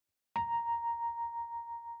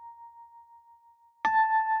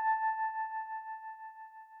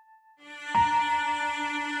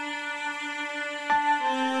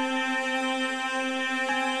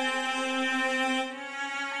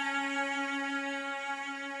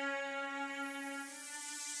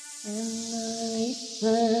And the reason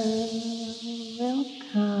will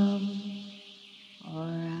come for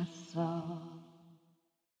us all.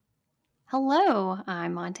 Hello,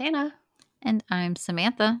 I'm Montana, And I'm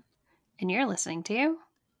Samantha, and you're listening to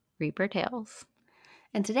Reaper Tales.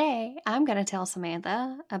 And today I'm going to tell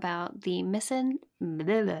Samantha about the missing.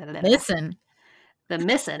 Listen, The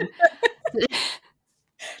missing.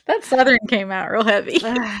 that Southern came out real heavy.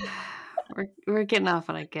 We're getting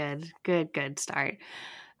off on a good start.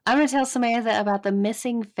 I'm going to tell Samantha about the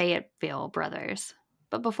missing Fayetteville brothers.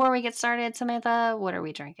 But before we get started, Samantha, what are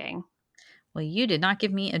we drinking? Well, you did not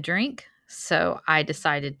give me a drink, so I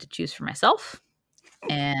decided to choose for myself.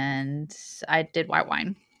 And I did white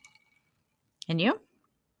wine. And you?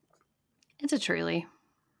 It's a Truly.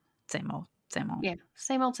 Same old, same old. Yeah,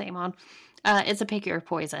 same old. It's a pick your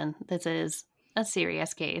poison. This is a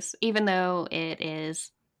serious case. Even though it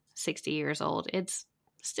is 60 years old, it's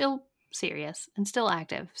still serious and still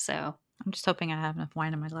active. So I'm just hoping I have enough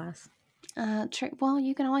wine in my glass. well,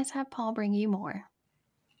 you can always have Paul bring you more.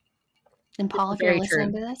 And Paul, if Very you're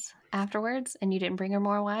listening true. to this afterwards and you didn't bring her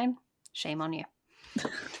more wine, shame on you.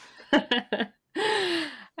 All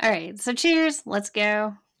right, so cheers. Let's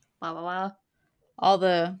go. Blah, blah, blah. All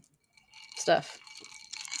the stuff.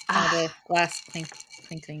 All the glass thing.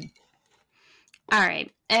 All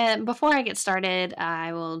right, and before I get started,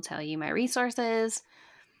 I will tell you my resources.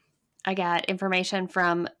 I got information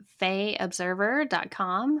from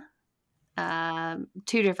FayObserver.com,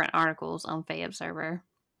 2 different articles on Faye Observer,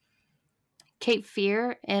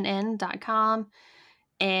 CapeFearNN.com,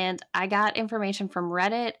 and I got information from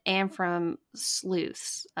Reddit and from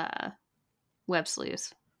sleuths, web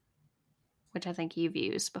sleuths, which I think you've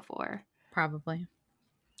used before. Probably.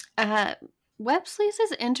 Web sleuths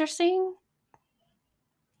is interesting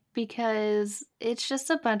because it's just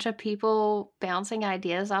a bunch of people bouncing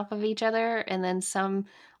ideas off of each other, and then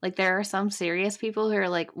there are some serious people who are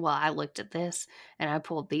like, well, I looked at this and I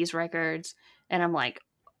pulled these records, and I'm like,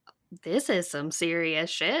 this is some serious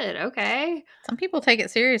shit. Okay. Some people take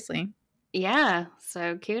it seriously. Yeah,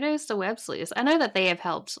 so kudos to web sleuths. I know that they have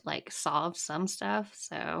helped solve some stuff,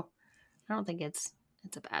 so I don't think it's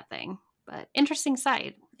a bad thing, but interesting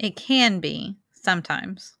site. It can be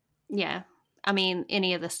sometimes. Yeah. I mean,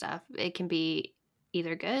 any of the stuff, it can be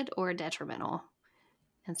either good or detrimental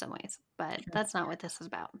in some ways, but that's not what this is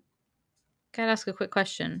about. Gotta ask a quick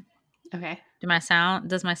question. Okay.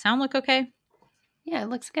 Does my sound look okay? Yeah, it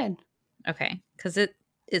looks good. Okay, because it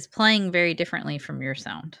is playing very differently from your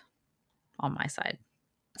sound on my side.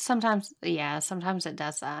 Sometimes it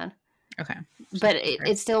does that. Okay. But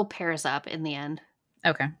it still pairs up in the end.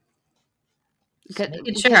 Okay.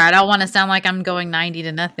 Sure, I don't want to sound like I'm going 90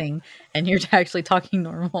 to nothing and you're actually talking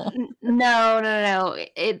normal. No.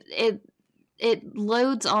 It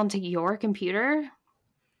loads onto your computer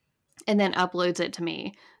and then uploads it to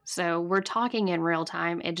me. So we're talking in real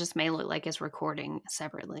time. It just may look like it's recording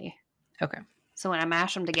separately. Okay. So when I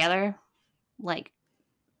mash them together, like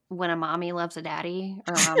when a mommy loves a daddy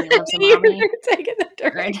or a mommy loves a mommy, You're taking the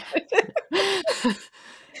direction. Right?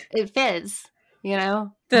 It fits, you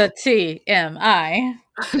know? The TMI.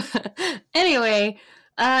 Anyway,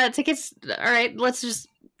 all right, let's just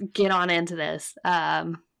get on into this.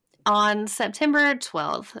 On September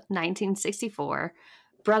 12th, 1964,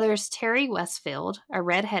 brothers Terry Westfield, a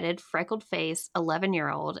redheaded, freckled-faced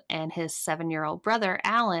 11-year-old, and his 7-year-old brother,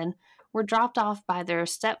 Alan, were dropped off by their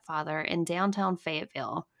stepfather in downtown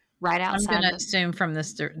Fayetteville, right outside. I'm going to assume from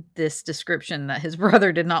this description that his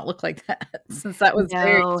brother did not look like that, since that was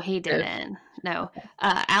No, he didn't. No.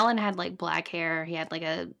 Alan had black hair. He had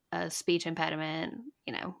a speech impediment,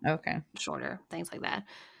 Okay. shorter, things like that.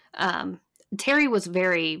 Terry was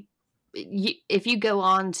if you go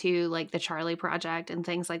on to the Charlie Project and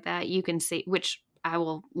things like that, you can see, which I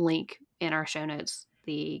will link in our show notes,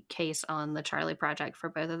 the case on the Charlie Project for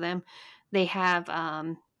both of them. They have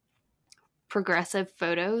progressive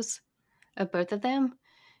photos of both of them,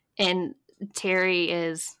 and Terry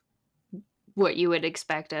is what you would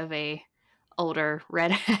expect of a older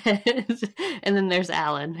redhead. And then there's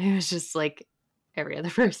Alan, who's just like every other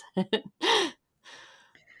person.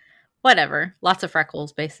 Whatever. Lots of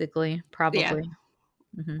freckles, basically. Probably. Yeah.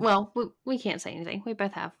 Mm-hmm. Well, we can't say anything. We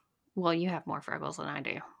both have. Well, you have more freckles than I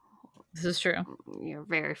do. This is true. You're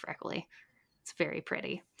very freckly. It's very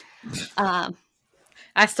pretty. I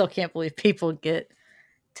still can't believe people get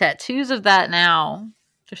tattoos of that now.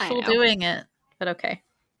 They're still doing it, but okay.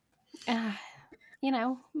 Do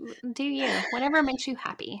you? Whatever makes you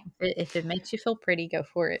happy. If it makes you feel pretty, go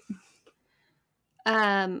for it.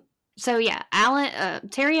 So yeah,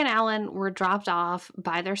 Terry and Alan were dropped off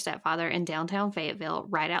by their stepfather in downtown Fayetteville,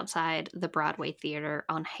 right outside the Broadway Theater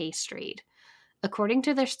on Hay Street. According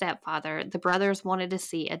to their stepfather, the brothers wanted to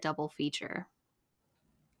see a double feature,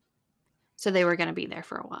 so they were going to be there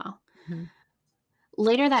for a while. Mm-hmm.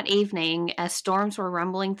 Later that evening, as storms were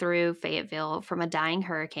rumbling through Fayetteville from a dying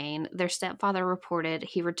hurricane, their stepfather reported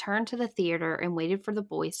he returned to the theater and waited for the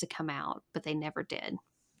boys to come out, but they never did.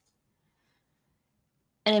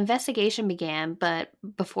 An investigation began, but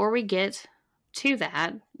before we get to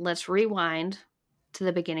that, let's rewind to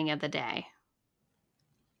the beginning of the day.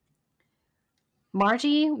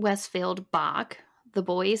 Margie Westfield Bach, the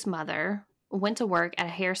boys' mother, went to work at a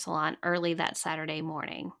hair salon early that Saturday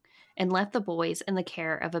morning and left the boys in the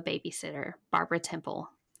care of a babysitter, Barbara Temple.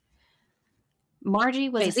 Margie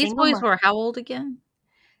was a Wait, these single boys mother. were how old again?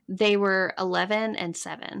 They were 11 and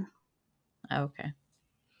 7. Oh, okay.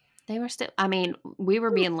 They were still, I mean, we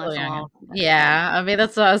were being left Still young. alone. Yeah, I mean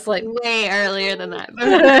that's what I was like. Way earlier than that.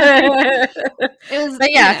 It was,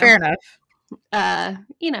 But yeah, fair enough.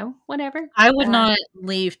 Whatever. I would not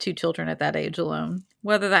leave 2 children at that age alone.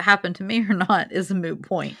 Whether that happened to me or not is a moot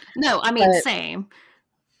point. No, I mean, same.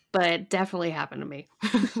 But it definitely happened to me.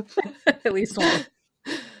 At least one.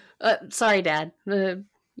 Sorry, Dad.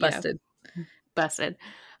 Busted. Busted.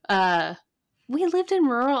 We lived in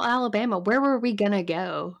rural Alabama. Where were we going to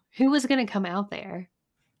go? Who was going to come out there?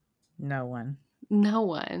 No one. No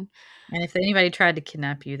one. And if anybody tried to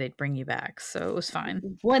kidnap you, they'd bring you back. So it was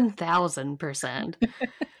fine. 1,000%.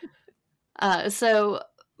 So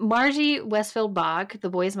Margie Westfield Bach, the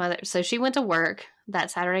boys' mother, so she went to work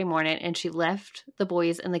that Saturday morning and she left the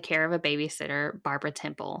boys in the care of a babysitter, Barbara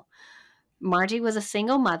Temple. Margie was a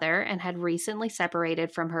single mother and had recently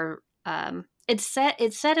separated from her, it said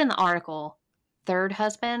in the article, third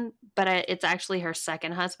husband, but it's actually her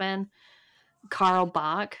second husband, Carl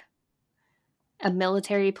Bach, a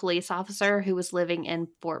military police officer who was living in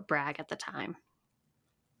Fort Bragg at the time.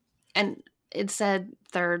 And it said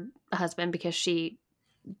third husband because she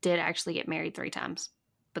did actually get married 3 times,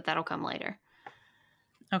 but that'll come later.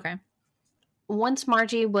 Okay. Once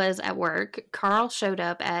Margie was at work, Carl showed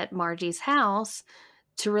up at Margie's house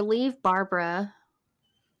to relieve Barbara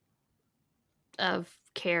of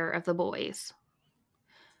care of the boys.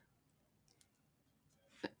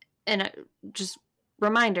 And just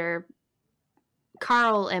reminder,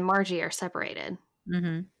 Carl and Margie are separated.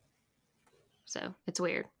 Mm-hmm. So it's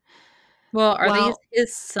weird. Well, are these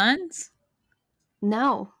his sons?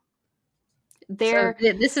 No. So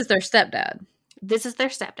this is their stepdad. This is their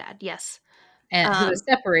stepdad, yes. And who was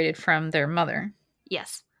separated from their mother.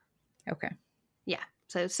 Yes. Okay. Yeah.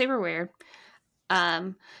 So super weird.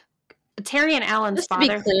 Terry and Alan's Just father.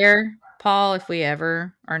 To be clear, Paul, if we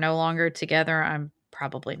ever are no longer together, I'm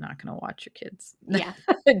probably not going to watch your kids. Yeah.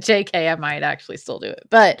 JK, I might actually still do it.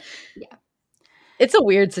 But yeah, it's a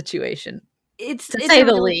weird situation. It's to say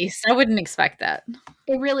the least. I wouldn't expect that.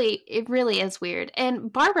 It really is weird.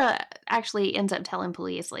 And Barbara actually ends up telling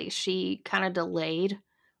police, like, she kind of delayed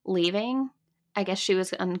leaving. I guess she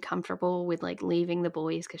was uncomfortable with, like, leaving the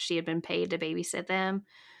boys because she had been paid to babysit them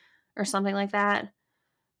or something like that.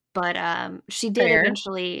 But she did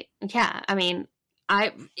eventually. Yeah, I mean,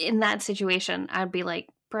 in that situation, I'd be like,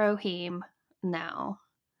 Broheem, no.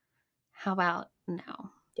 How about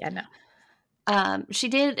no? Yeah, no. She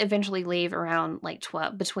did eventually leave around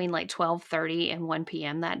between 12:30 and 1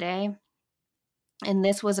 p.m. that day. And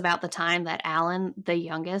this was about the time that Alan, the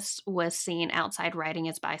youngest, was seen outside riding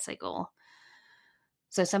his bicycle.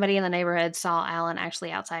 So somebody in the neighborhood saw Alan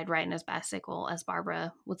actually outside riding his bicycle as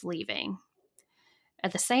Barbara was leaving.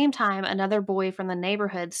 At the same time, another boy from the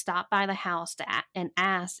neighborhood stopped by the house and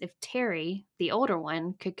asked if Terry, the older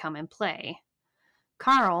one, could come and play.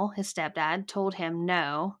 Carl, his stepdad, told him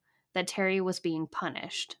no, that Terry was being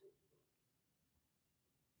punished.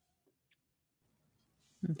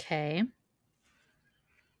 Okay.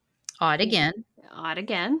 Odd again.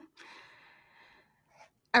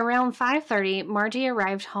 Around 5:30, Margie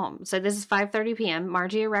arrived home. So this is 5:30 p.m.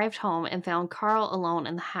 Margie arrived home and found Carl alone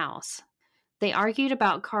in the house. They argued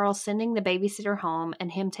about Carl sending the babysitter home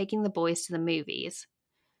and him taking the boys to the movies.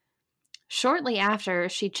 Shortly after,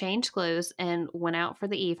 she changed clothes and went out for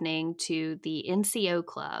the evening to the NCO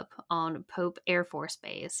Club on Pope Air Force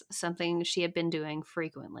Base, something she had been doing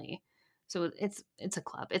frequently. So it's a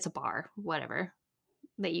club, it's a bar, whatever,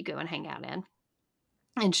 that you go and hang out in.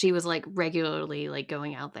 And she was like regularly like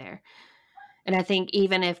going out there. And I think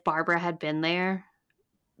even if Barbara had been there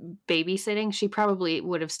babysitting, she probably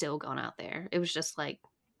would have still gone out there. It was just like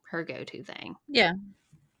her go-to thing. Yeah.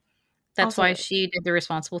 That's also why she did the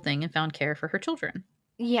responsible thing and found care for her children.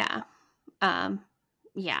 Yeah.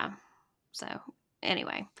 Yeah. So,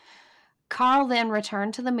 anyway, Carl then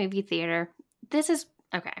returned to the movie theater. This is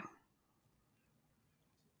okay.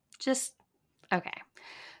 Okay.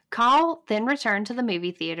 Carl then returned to the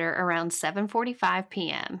movie theater around 7:45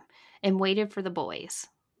 p.m. and waited for the boys.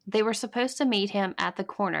 They were supposed to meet him at the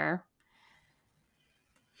corner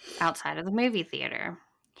outside of the movie theater.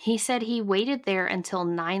 He said he waited there until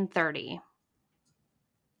 9:30.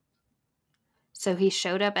 So he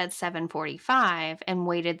showed up at 7:45 and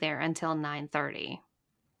waited there until 9:30.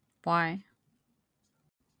 Why?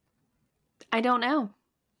 I don't know.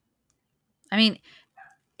 I mean,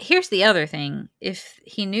 here's the other thing. If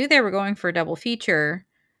he knew they were going for a double feature,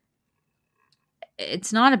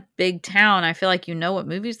 it's not a big town. I feel like you know what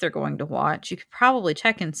movies they're going to watch. You could probably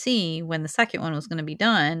check and see when the second one was going to be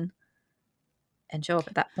done and show up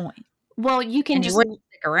at that point. Well, you can and just you wouldn't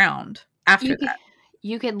stick around after that.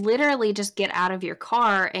 You could literally just get out of your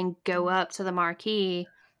car and go up to the marquee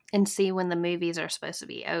and see when the movies are supposed to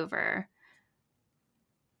be over.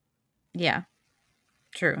 Yeah.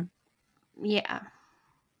 True. Yeah.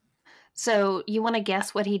 So, you want to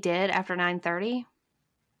guess what he did after 9:30?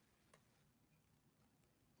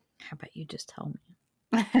 How about you just tell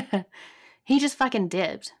me? He just fucking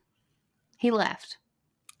dipped. He left.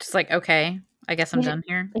 Just like, okay, I guess I'm done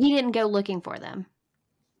here. He didn't go looking for them.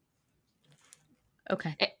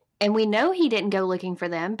 Okay. And we know he didn't go looking for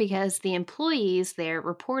them because the employees there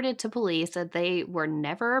reported to police that they were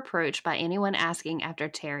never approached by anyone asking after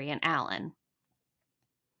Terry and Alan.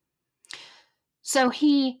 So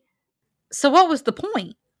what was the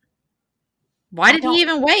point? Why did he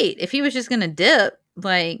even wait? If he was just going to dip,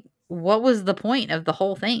 like, what was the point of the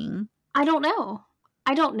whole thing? I don't know.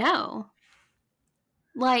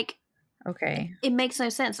 Like, okay. It makes no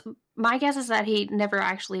sense. My guess is that he never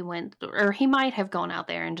actually went, or he might have gone out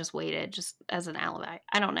there and just waited just as an alibi.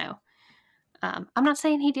 I don't know. I'm not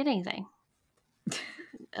saying he did anything.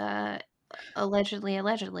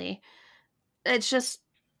 Allegedly.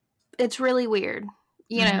 It's really weird.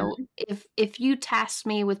 You know, if you tasked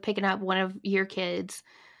me with picking up one of your kids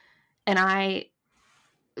and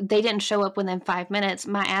they didn't show up within 5 minutes,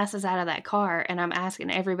 my ass is out of that car and I'm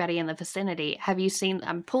asking everybody in the vicinity,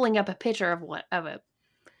 I'm pulling up a picture of it.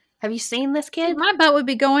 Have you seen this kid? My butt would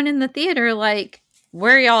be going in the theater like,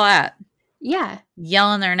 where are y'all at? Yeah.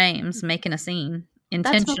 Yelling their names, making a scene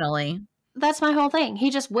intentionally. That's my whole thing.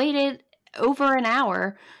 He just waited over an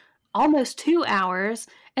hour, almost 2 hours,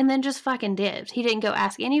 and then just fucking dipped. He didn't go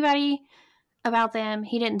ask anybody about them.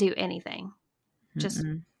 He didn't do anything. Just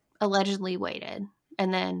allegedly waited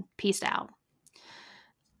and then peaced out.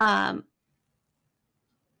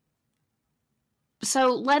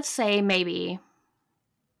 So let's say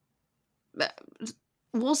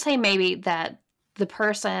we'll say maybe that the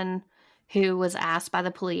person who was asked by the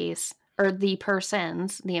police, or the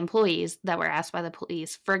employees that were asked by the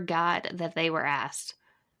police, forgot that they were asked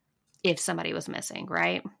if somebody was missing,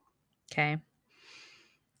 right? Okay.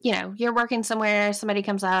 You know, you're working somewhere, somebody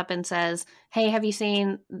comes up and says, hey, have you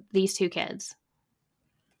seen these 2 kids?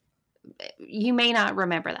 You may not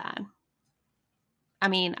remember that. I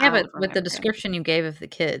mean, yeah, but with the description you gave of the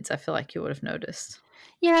kids, I feel like you would have noticed.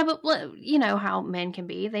 Yeah, but you know how men can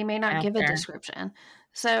be. They may not give a description.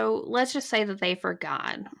 So let's just say that they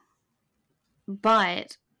forgot.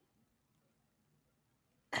 But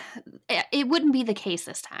it wouldn't be the case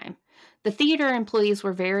this time. The theater employees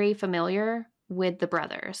were very familiar with the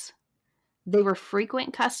brothers. They were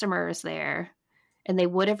frequent customers there, and they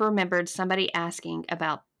would have remembered somebody asking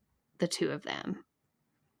about the 2 of them.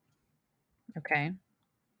 Okay.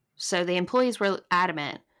 So the employees were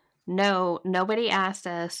adamant. No, nobody asked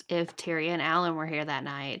us if Terry and Alan were here that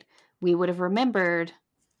night. We would have remembered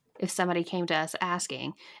if somebody came to us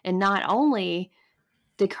asking. And not only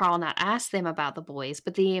did Carl not ask them about the boys,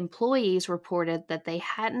 but the employees reported that they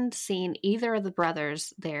hadn't seen either of the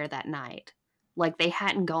brothers there that night. Like, they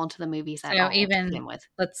hadn't gone to the movies at all. Even with.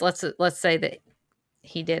 Let's say that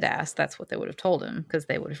he did ask. That's what they would have told him because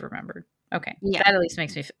they would have remembered. Okay. Yeah. That at least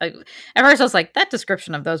makes me at first I was like, that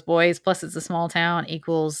description of those boys, plus it's a small town,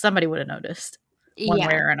 equals somebody would have noticed one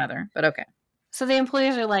way or another. But okay. So the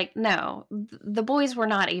employees are like, no, the boys were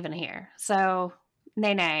not even here. So,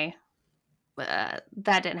 nay. That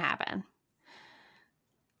didn't happen.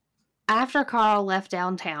 After Carl left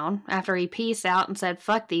downtown, after he peaced out and said,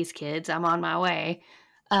 fuck these kids, I'm on my way,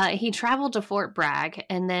 he traveled to Fort Bragg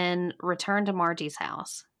and then returned to Margie's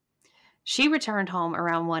house. She returned home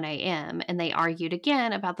around 1 a.m. and they argued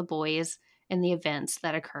again about the boys and the events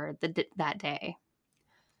that occurred that day.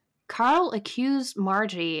 Carl accused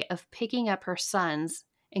Margie of picking up her sons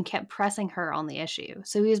and kept pressing her on the issue.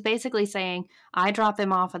 So he was basically saying, I dropped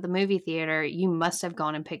them off at the movie theater. You must have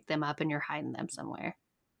gone and picked them up and you're hiding them somewhere.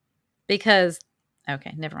 Because,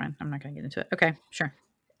 okay, never mind. I'm not going to get into it. Okay, sure.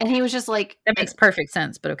 And he was just like... That makes perfect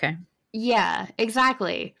sense, but okay. Yeah,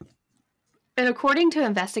 exactly. And according to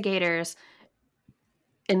investigators,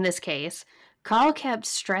 in this case, Carl kept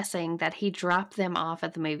stressing that he dropped them off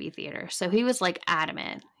at the movie theater. So he was like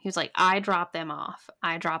adamant. He was like, I dropped them off.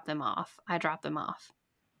 I dropped them off. I dropped them off.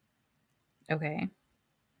 Okay.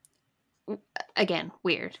 Again,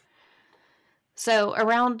 weird. So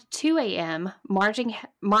around 2 a.m.,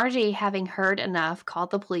 Margie, having heard enough,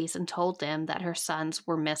 called the police and told them that her sons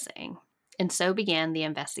were missing. And so began the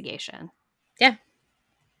investigation. Yeah.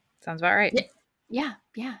 Sounds about right. Yeah.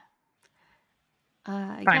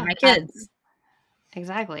 Find my kids.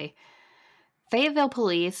 Exactly. Fayetteville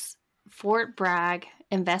police, Fort Bragg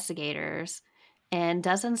investigators, and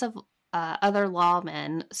dozens of other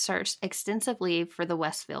lawmen searched extensively for the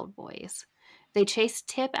Westfield boys. They chased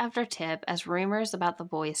tip after tip as rumors about the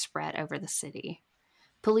boys spread over the city.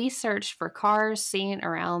 Police searched for cars seen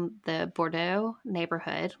around the Bordeaux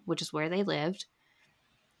neighborhood, which is where they lived,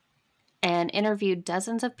 and interviewed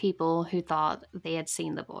dozens of people who thought they had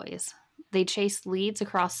seen the boys. They chased leads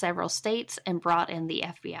across several states and brought in the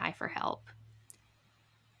FBI for help.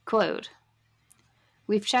 Quote,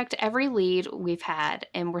 we've checked every lead we've had,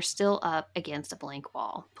 and we're still up against a blank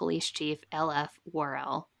wall, Police Chief L.F.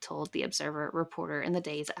 Worrell told the Observer reporter in the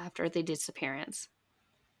days after the disappearance.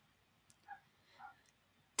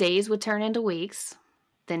 Days would turn into weeks,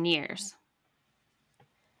 then years.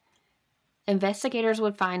 Investigators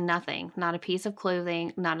would find nothing, not a piece of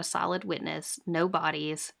clothing, not a solid witness, no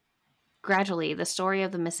bodies. Gradually, the story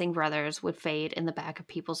of the missing brothers would fade in the back of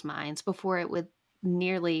people's minds before it was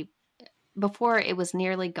nearly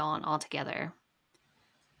gone altogether.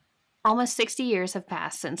 Almost 60 years have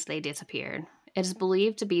passed since they disappeared. It is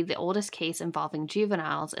believed to be the oldest case involving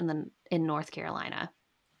juveniles in North Carolina.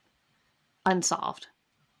 Unsolved.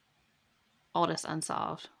 Oldest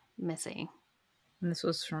unsolved. Missing. And this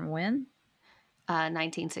was from when?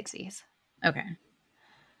 1960s. Okay.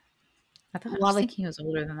 I was thinking he was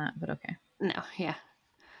older than that, but okay. No, yeah.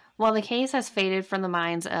 While the case has faded from the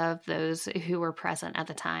minds of those who were present at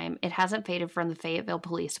the time, it hasn't faded from the Fayetteville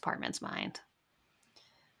Police Department's mind.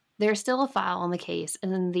 There's still a file on the case,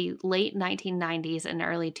 and in the late 1990s and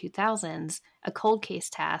early 2000s, a cold case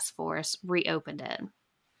task force reopened it.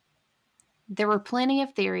 There were plenty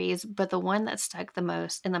of theories, but the one that stuck the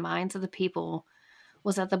most in the minds of the people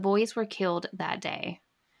was that the boys were killed that day,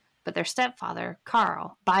 by their stepfather,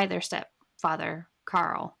 Carl.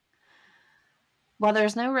 While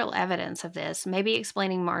there's no real evidence of this, maybe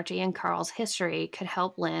explaining Margie and Carl's history could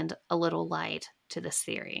help lend a little light to this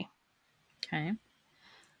theory. Okay.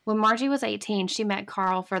 When Margie was 18, she met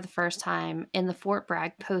Carl for the first time in the Fort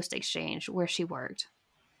Bragg Post Exchange where she worked.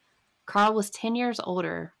 Carl was 10 years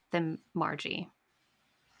older than Margie.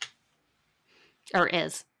 Or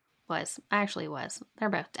was. They're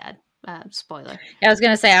both dead. Spoiler. Yeah, I was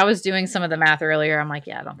going to say, I was doing some of the math earlier. I'm like,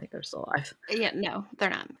 yeah, I don't think they're still alive. Yeah, no, they're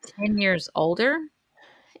not. 10 years older?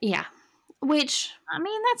 Yeah. Which... I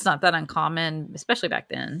mean, that's not that uncommon, especially back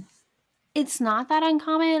then. It's not that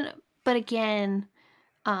uncommon, but again,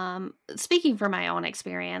 speaking from my own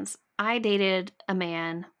experience, I dated a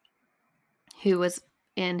man who was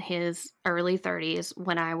in his early 30s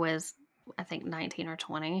when I was, I think, 19 or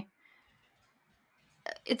 20.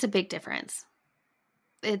 It's a big difference.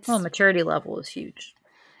 Maturity level is huge.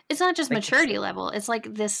 It's not just maturity level. It's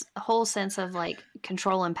like this whole sense of like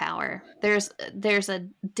control and power. There's a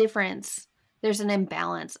difference. There's an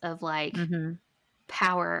imbalance of like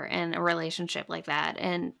power in a relationship like that,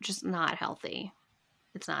 and just not healthy.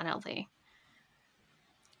 It's not healthy.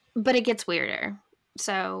 But it gets weirder.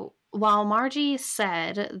 So while Margie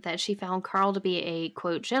said that she found Carl to be a,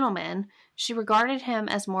 quote, gentleman, she regarded him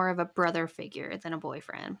as more of a brother figure than a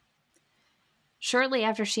boyfriend. Shortly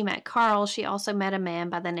after she met Carl, she also met a man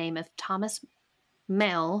by the name of Thomas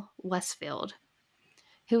Mel Westfield,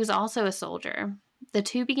 who was also a soldier. The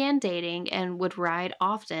two began dating and would ride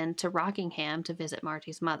often to Rockingham to visit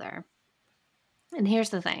Margie's mother. And here's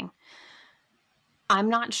the thing. I'm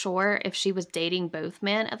not sure if she was dating both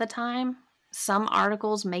men at the time. Some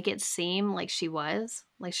articles make it seem like she was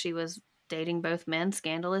dating both men.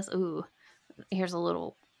 Scandalous. Ooh, here's a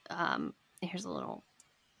little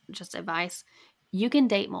just advice. You can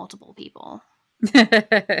date multiple people.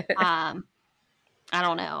 I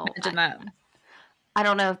don't know. Imagine that. I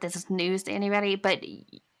don't know if this is news to anybody, but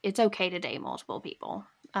it's okay to date multiple people.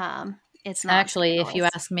 It's not actually, scandalous. If you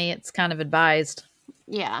ask me, it's kind of advised.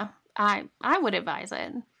 Yeah, I would advise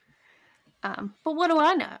it. But what do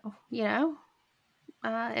I know? You know,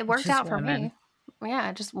 it worked Just out for women. me.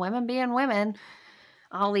 Yeah, just women being women.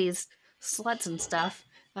 All these sluts and stuff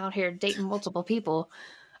out here dating multiple people.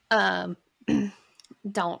 Don't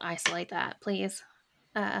isolate that, please.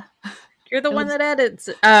 You're the one that edits.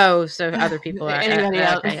 Oh, so other people are. Anybody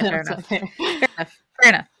else? Okay, yeah, fair enough. Fair enough.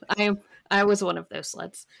 Fair enough. I was one of those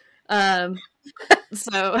sluts.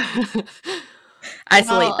 So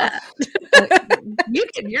Isolate that.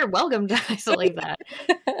 You're welcome to isolate that.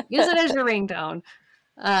 Use it as your ringtone.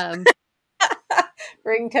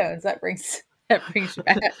 Ringtones. That brings you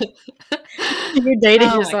back. You're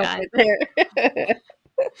dating yourself right there.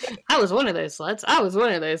 I was one of those sluts.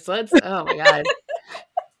 Oh my god.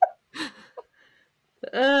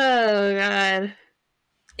 Oh god.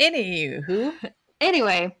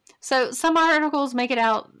 Anyway, so some articles make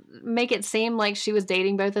it seem like she was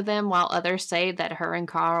dating both of them, while others say that her and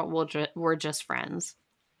Carl were just friends.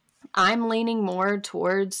 I'm leaning more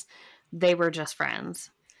towards they were just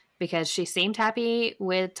friends, because she seemed happy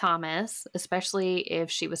with Thomas, especially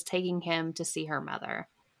if she was taking him to see her mother.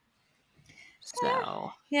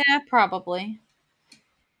 So yeah, probably.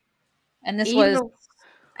 And this was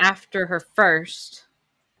after her first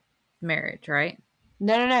marriage, right?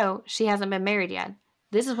 No. She hasn't been married yet.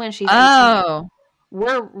 This is when she's 18. Oh.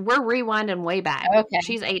 We're rewinding way back. Okay.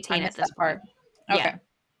 She's 18 at this point. Okay. Yeah.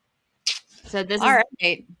 So this all is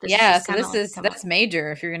right. Yeah, so that's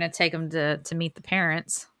major if you're going to take them to meet the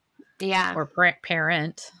parents. Yeah. Or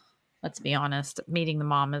parent. Let's be honest. Meeting the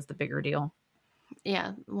mom is the bigger deal.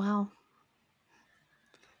 Yeah. Well.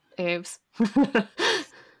 Oops.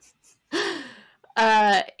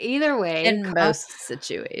 Either way. In most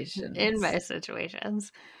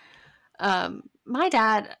situations. My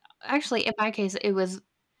dad, actually, in my case, it was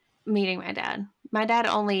meeting my dad. My dad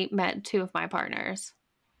only met two of my partners.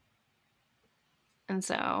 And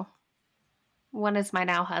so one is my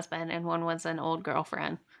now husband and one was an old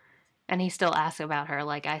girlfriend. And he still asks about her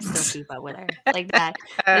like I still keep up with her. Like that.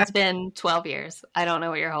 It's been 12 years. I don't know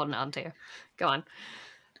what you're holding on to. Go on.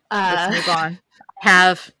 Let's move on.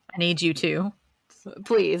 I need you to.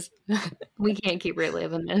 Please. We can't keep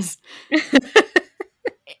reliving this.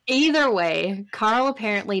 Either way, Carl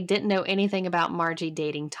apparently didn't know anything about Margie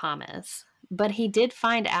dating Thomas. But he did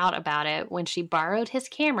find out about it when she borrowed his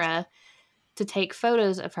camera to take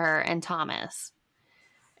photos of her and Thomas.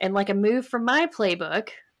 And like a move from my playbook,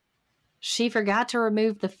 she forgot to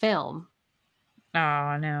remove the film.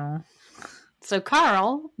 Oh, no. So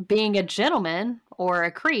Carl, being a gentleman or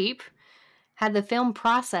a creep, had the film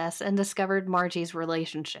processed and discovered Margie's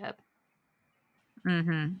relationship.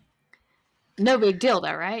 Mm-hmm. No big deal,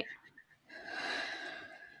 though, right?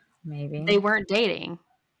 Maybe. They weren't dating.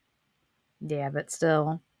 Yeah, but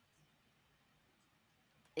still.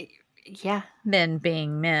 Yeah. Men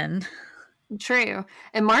being men. True.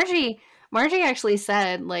 And Margie actually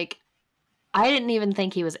said, like, I didn't even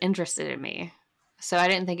think he was interested in me. So I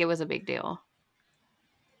didn't think it was a big deal.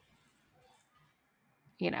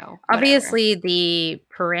 You know. Whatever. Obviously, the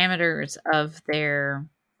parameters of their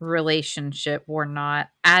relationship were not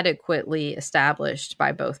adequately established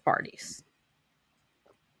by both parties.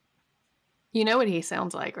 You know what he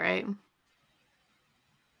sounds like, right?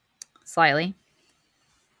 Slightly.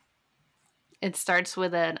 It starts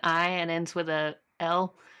with an I and ends with a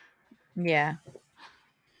L. Yeah.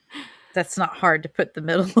 That's not hard to put the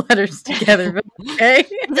middle letters together, but okay.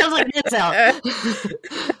 It sounds like this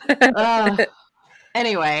out.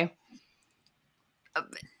 Anyway.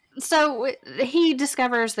 So he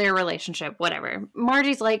discovers their relationship, whatever.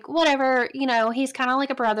 Margie's like, whatever, you know, he's kind of like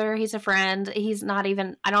a brother. He's a friend.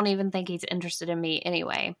 I don't even think he's interested in me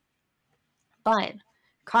anyway. But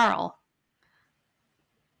Carl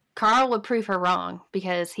would prove her wrong,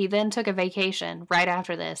 because he then took a vacation right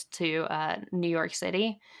after this to New York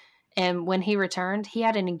City. And when he returned, he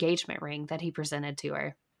had an engagement ring that he presented to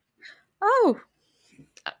her. Oh.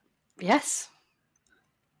 Yes.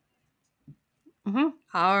 Mm-hmm.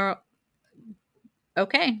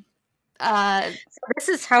 Okay. So this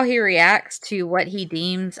is how he reacts to what he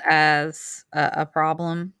deems as a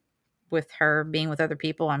problem with her being with other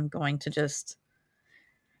people. I'm going to just...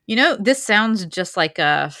 You know, this sounds just like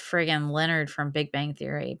a friggin' Leonard from Big Bang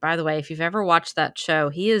Theory. By the way, if you've ever watched that show,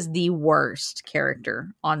 he is the worst character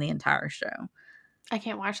on the entire show. I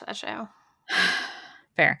can't watch that show.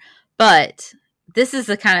 Fair. But this is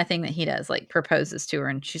the kind of thing that he does, like proposes to her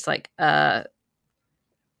and she's like,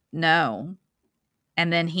 no.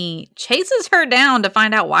 And then he chases her down to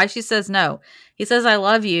find out why she says no. He says, I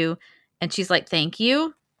love you. And she's like, thank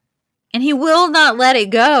you. And he will not let it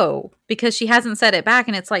go because she hasn't said it back.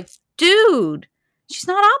 And it's like, dude, she's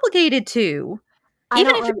not obligated to.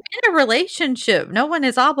 Even if you're in a relationship, no one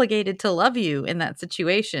is obligated to love you in that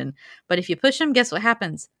situation. But if you push them, guess what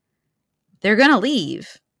happens? They're going to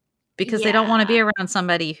leave because they don't want to be around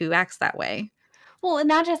somebody who acts that way. Well, and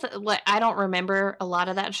not just like I don't remember a lot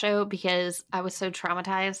of that show because I was so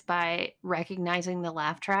traumatized by recognizing the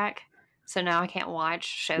laugh track. So now I can't watch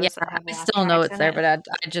shows that have laugh tracks. I still know it's there, but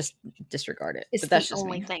I just disregard it. It's but that's the just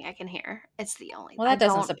only thing I can hear. It's the only. Well, that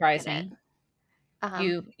doesn't surprise me.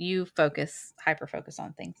 You hyper focus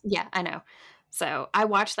on things. Yeah, I know. So I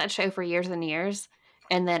watched that show for years and years,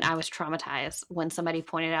 and then I was traumatized when somebody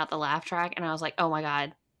pointed out the laugh track, and I was like, "Oh my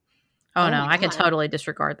god!" Oh no, I can totally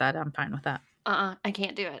disregard that. I'm fine with that. I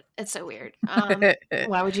can't do it. It's so weird.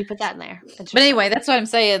 Why would you put that in there? But anyway, that's what I'm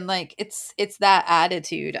saying. Like it's that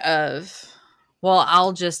attitude of, well,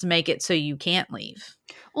 I'll just make it so you can't leave.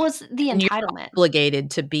 Well, it's the entitlement. You're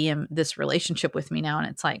obligated to be in this relationship with me now, and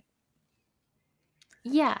it's like,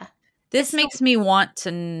 yeah, this makes me want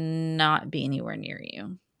to not be anywhere near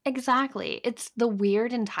you. Exactly. It's the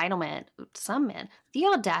weird entitlement. Some men, the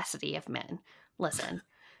audacity of men. Listen,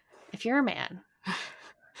 if you're a man,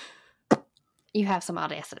 you have some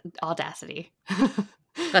audacity.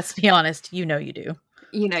 Let's be honest. You know you do.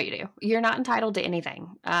 You know you do. You're not entitled to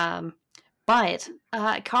anything. But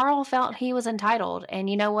Carl felt he was entitled. And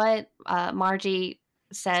you know what? Margie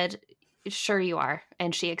said, sure you are.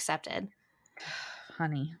 And she accepted.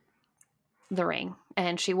 Honey. The ring.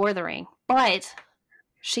 And she wore the ring. But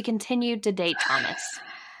she continued to date Thomas.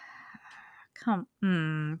 Come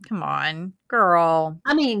on, girl.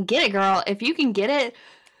 I mean, get it, girl. If you can get it.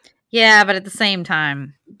 Yeah, but at the same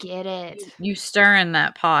time. Get it. You stir in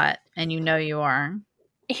that pot, and you know you are.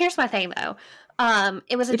 Here's my thing, though.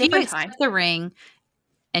 It was a different time. If you accept the ring,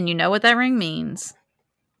 and you know what that ring means,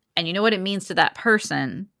 and you know what it means to that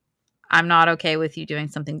person, I'm not okay with you doing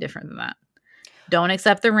something different than that. Don't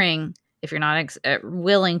accept the ring if you're not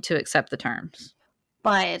willing to accept the terms.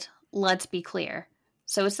 But let's be clear.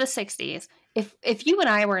 So it's the 60s. If you and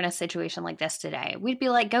I were in a situation like this today, we'd be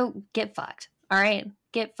like, go get fucked. All right?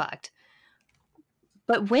 Get fucked.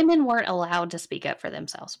 But women weren't allowed to speak up for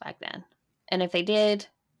themselves back then. And if they did,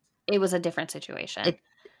 it was a different situation.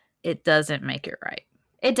 It doesn't make it right.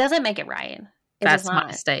 It doesn't make it right. That's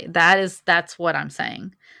my state. That's what I'm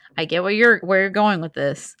saying. I get where you're going with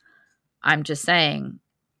this. I'm just saying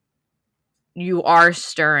you are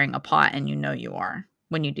stirring a pot, and you know you are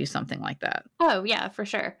when you do something like that. Oh, yeah, for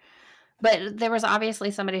sure. But there was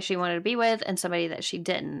obviously somebody she wanted to be with and somebody that she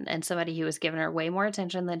didn't, and somebody who was giving her way more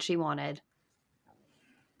attention than she wanted.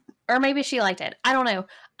 Or maybe she liked it. I don't know.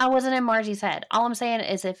 I wasn't in Margie's head. All I'm saying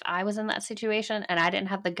is if I was in that situation and I didn't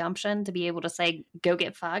have the gumption to be able to say, go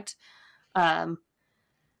get fucked, I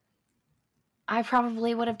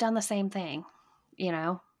probably would have done the same thing. You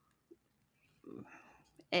know?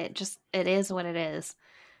 It is what it is.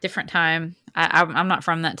 Different time. I'm not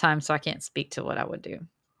from that time, so I can't speak to what I would do.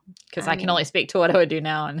 Because I can only speak to what I would do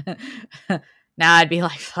now. And now I'd be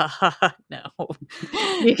like, fuck, no.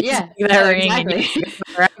 You can take that ring exactly. And you can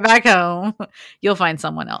go right back home. You'll find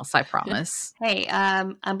someone else, I promise. Hey,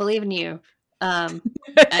 I'm believing you. And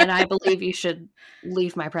I believe you should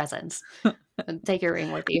leave my presence. And take your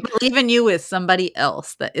ring with you. I believe in you with somebody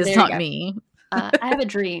else that is not me. I have a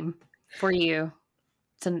dream for you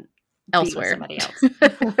to elsewhere. Somebody else.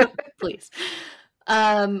 Please.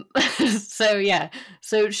 So yeah.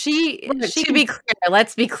 So she to be clear,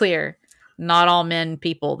 let's be clear. Not all men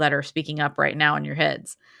people that are speaking up right now in your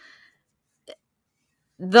heads.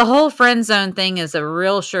 The whole friend zone thing is a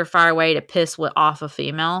real surefire way to piss off a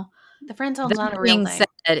female. The friend zone's not a real thing.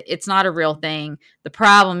 It's not a real thing. The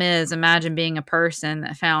problem is, imagine being a person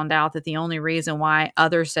that found out that the only reason why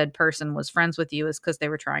other said person was friends with you is because they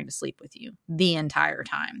were trying to sleep with you the entire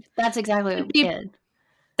time. That's exactly what we did.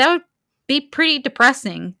 That would be pretty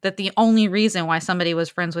depressing that the only reason why somebody was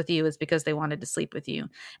friends with you is because they wanted to sleep with you.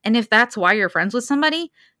 And if that's why you're friends with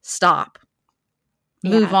somebody, stop.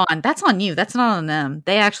 Move on. That's on you. That's not on them.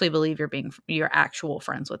 They actually believe you're actual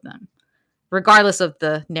friends with them, regardless of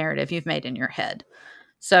the narrative you've made in your head.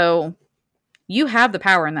 So you have the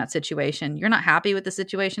power in that situation. You're not happy with the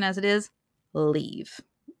situation as it is. Leave.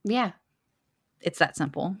 Yeah. It's that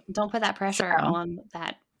simple. Don't put that pressure on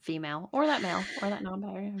that female or that male or that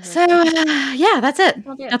non-binary. So yeah, that's it.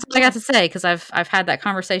 That's all I got to say because I've had that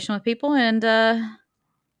conversation with people and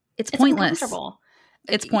it's pointless.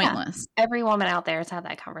 It's pointless. Yeah. Every woman out there has had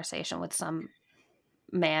that conversation with some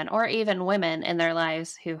man or even women in their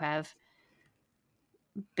lives who have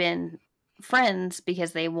been friends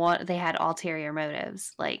because they had ulterior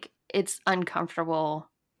motives. Like, it's uncomfortable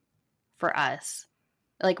for us.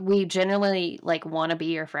 Like, we generally want to be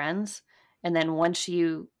your friends, and then once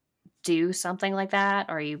you do something like that,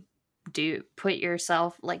 or you do put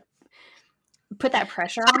yourself, like, put that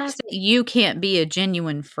pressure on us. You can't be a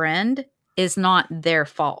genuine friend is not their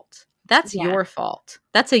fault. That's your fault.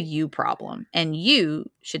 That's a you problem. And you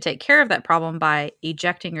should take care of that problem by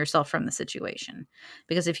ejecting yourself from the situation.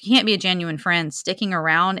 Because if you can't be a genuine friend, sticking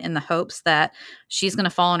around in the hopes that she's going to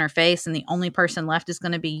fall on her face and the only person left is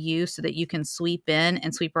going to be you so that you can sweep in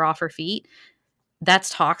and sweep her off her feet, that's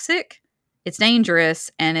toxic. It's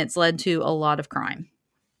dangerous, and it's led to a lot of crime.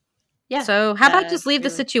 Yeah. So how about just leave the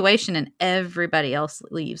situation and everybody else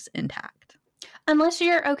leaves intact? Unless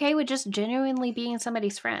you're okay with just genuinely being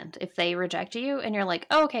somebody's friend. If they reject you and you're like,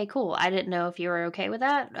 oh, okay, cool. I didn't know if you were okay with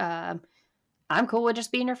that. I'm cool with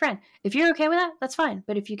just being your friend. If you're okay with that, that's fine.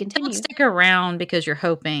 But if you continue, don't stick around because you're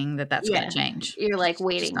hoping that that's going to change. You're like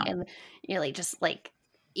waiting, and you're like just like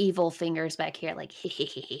evil fingers back here, like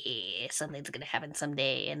something's going to happen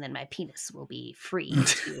someday, and then my penis will be free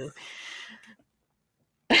to.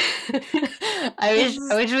 I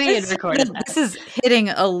wish we had recorded that. This is hitting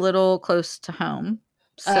a little close to home.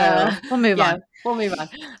 So we'll move on. We'll move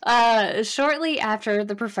on. Shortly after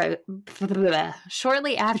the performance.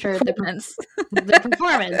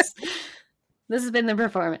 This has been the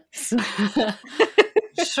performance.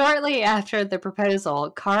 Shortly after the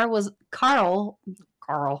proposal, Carl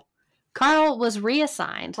was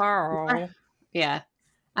reassigned. Carl. Yeah.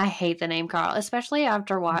 I hate the name Carl, especially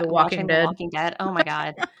after watching The Walking Dead. Oh my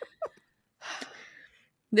God.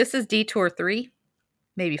 This is Detour 3,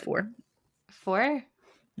 maybe 4. 4?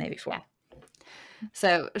 Maybe 4. Yeah.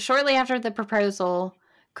 So shortly after the proposal,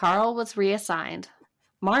 Carl was reassigned.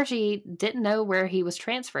 Margie didn't know where he was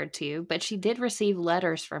transferred to, but she did receive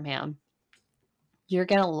letters from him. You're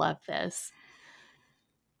going to love this.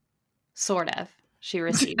 Sort of. She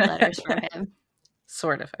received letters from him.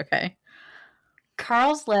 Sort of. Okay.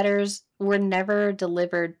 Carl's letters were never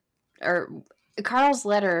delivered, or Carl's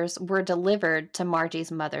letters were delivered to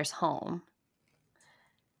Margie's mother's home.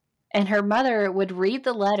 And her mother would read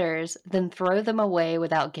the letters, then throw them away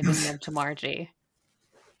without giving them to Margie.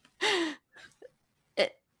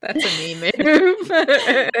 That's a me move.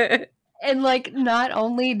 And like, not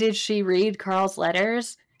only did she read Carl's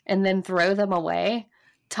letters and then throw them away,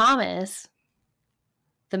 Thomas,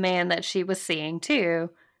 the man that she was seeing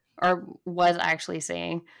too, or was actually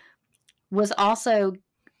seeing, was also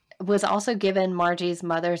given Margie's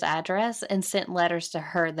mother's address and sent letters to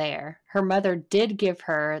her there. Her mother did give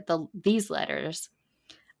her these letters.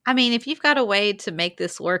 I mean, if you've got a way to make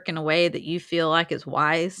this work in a way that you feel like is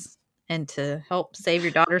wise and to help save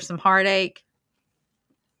your daughter some heartache,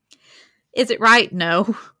 is it right?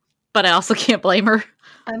 No. But I also can't blame her.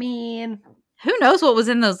 I mean, who knows what was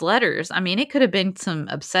in those letters? I mean, it could have been some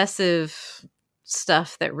obsessive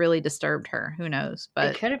stuff that really disturbed her. Who knows? But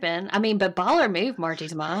it could have been. I mean, but baller move,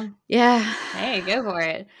 Margie's mom. Yeah. Hey, go for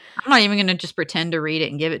it. I'm not even going to just pretend to read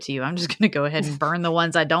it and give it to you. I'm just going to go ahead and burn the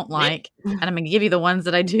ones I don't like. And I'm going to give you the ones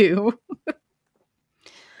that I do.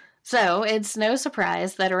 So it's no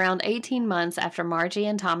surprise that around 18 months after Margie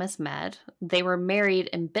and Thomas met, they were married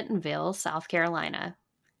in Bentonville, South Carolina.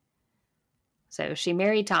 So she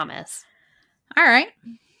married Thomas. All right.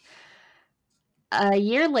 A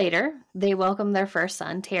year later, they welcomed their first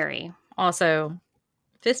son, Terry. Also,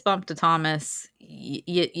 fist bump to Thomas.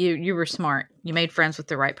 You were smart. You made friends with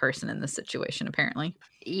the right person in this situation, apparently.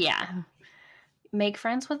 Yeah. Make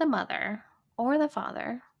friends with the mother or the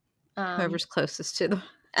father. Whoever's closest to them.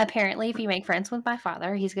 Apparently, if you make friends with my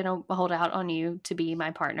father, he's going to hold out on you to be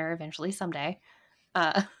my partner eventually someday.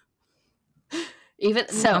 Even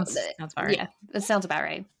sounds about right. Yeah, it sounds about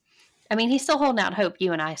right. I mean, he's still holding out hope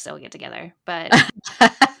you and I still get together, but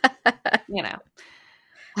you know,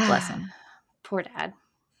 bless him. Poor dad.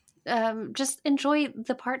 Just enjoy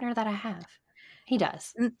the partner that I have. He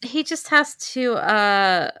does. He just has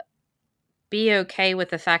to be okay with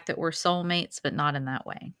the fact that we're soulmates, but not in that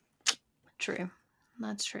way. True.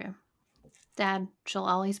 That's true. Dad, she'll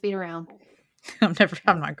always be around. I'm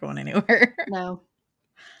not going anywhere. No.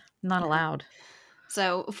 Not allowed.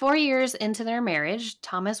 So 4 years into their marriage,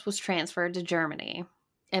 Thomas was transferred to Germany,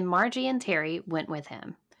 and Margie and Terry went with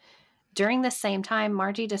him. During this same time,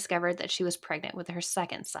 Margie discovered that she was pregnant with her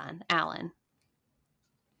second son, Alan.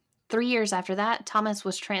 3 years after that, Thomas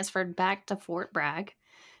was transferred back to Fort Bragg,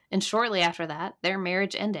 and shortly after that, their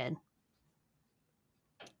marriage ended.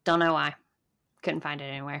 Don't know why. Couldn't find it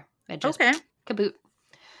anywhere. It just kaboot.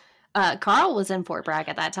 Carl was in Fort Bragg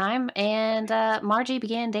at that time, and Margie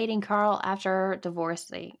began dating Carl after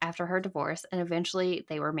her divorce, and eventually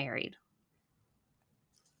they were married.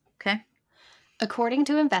 Okay. According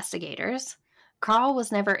to investigators, Carl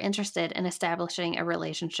was never interested in establishing a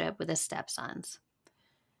relationship with his stepsons.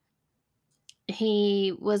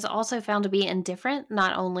 He was also found to be indifferent,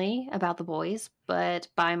 not only about the boys, but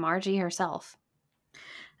by Margie herself.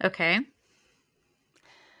 Okay.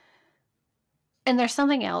 And there's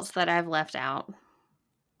something else that I've left out.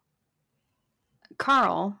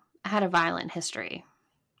 Carl had a violent history.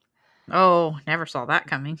 Oh, never saw that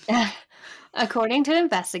coming. According to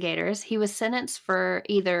investigators, he was sentenced for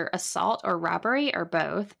either assault or robbery or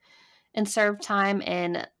both and served time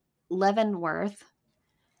in Leavenworth.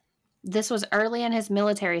 This was early in his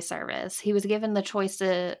military service. He was given the choice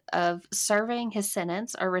of serving his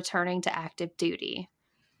sentence or returning to active duty.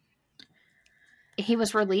 He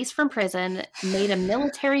was released from prison, made a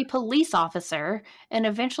military police officer, and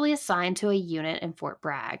eventually assigned to a unit in Fort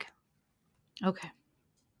Bragg. Okay.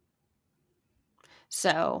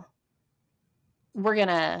 So, we're going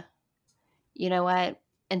to, you know what,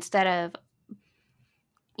 instead of,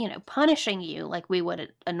 punishing you like we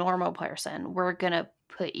would a normal person, we're going to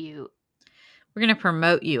put you. We're going to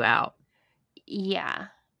promote you out. Yeah.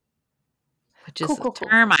 Which is a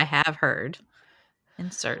term I have heard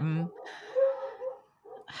in certain.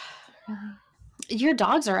 Your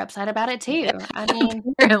dogs are upset about it too. Yeah, I mean,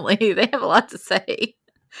 apparently they have a lot to say.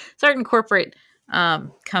 Certain corporate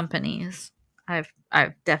companies, I've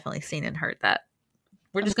definitely seen and heard that.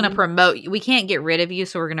 We're just going to promote you. We can't get rid of you,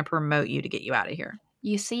 so we're going to promote you to get you out of here.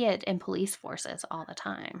 You see it in police forces all the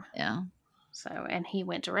time. Yeah. So, and he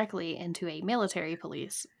went directly into a military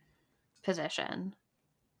police position.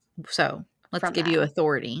 So, let's give you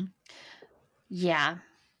authority. Yeah.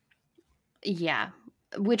 Yeah.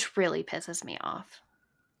 Which really pisses me off.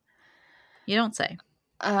 You don't say.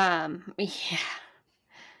 Yeah.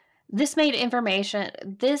 This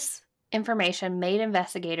information made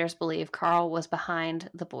investigators believe Carl was behind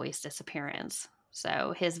the boys' disappearance.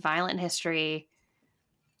 So his violent history,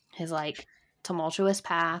 his tumultuous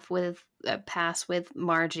past with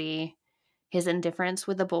Margie, his indifference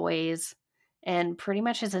with the boys, and pretty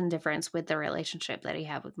much his indifference with the relationship that he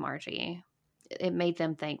had with Margie. It made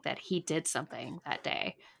them think that he did something that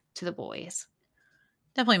day to the boys.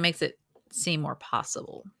 Definitely makes it seem more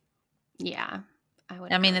possible. Yeah.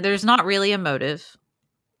 I mean, there's not really a motive.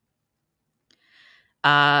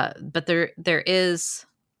 But there is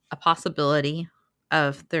a possibility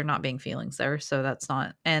of there not being feelings there. So that's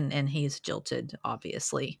not, and he's jilted,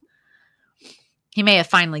 obviously. He may have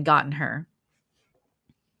finally gotten her.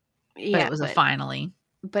 Yeah. But it was a finally.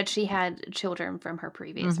 But she had children from her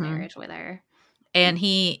previous marriage with her. And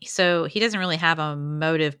he doesn't really have a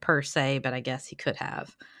motive per se, but I guess he could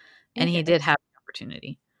have. And he did have the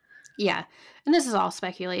opportunity. Yeah. And this is all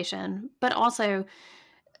speculation, but also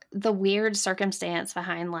the weird circumstance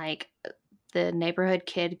behind the neighborhood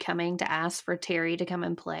kid coming to ask for Terry to come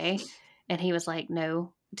and play. And he was like,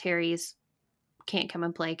 no, Terry's can't come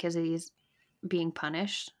and play because he's being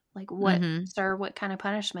punished. Like, what, sir, what kind of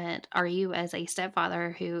punishment are you as a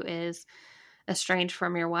stepfather who is estranged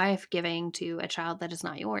from your wife giving to a child that is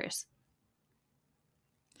not yours?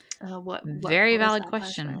 What Very valid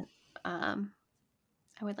question. I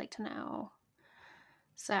would like to know.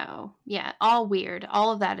 So, yeah, all weird.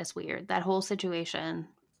 All of that is weird. That whole situation,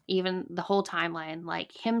 even the whole timeline,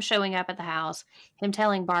 like him showing up at the house, him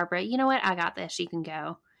telling Barbara, you know what, I got this, you can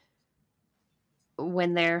go.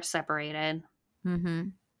 When they're separated. Mm-hmm.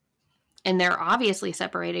 And they're obviously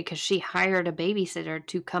separated because she hired a babysitter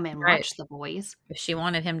to come and watch the boys. If she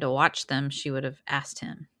wanted him to watch them, she would have asked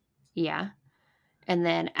him. Yeah. And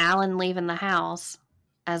then Alan leaving the house,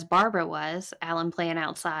 as Barbara was, Alan playing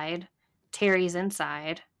outside, Terry's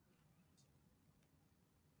inside.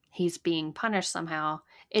 He's being punished somehow.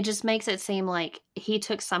 It just makes it seem like he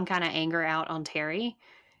took some kind of anger out on Terry,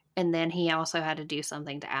 and then he also had to do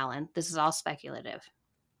something to Alan. This is all speculative.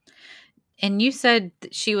 And you said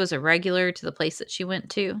that she was a regular to the place that she went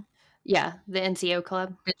to? Yeah, the NCO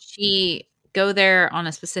club. Did she go there on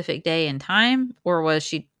a specific day and time, or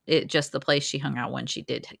was it just the place she hung out when she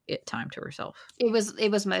did get time to herself? It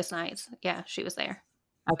was most nights. Yeah, she was there.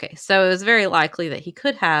 Okay, so it was very likely that he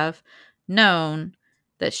could have known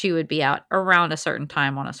that she would be out around a certain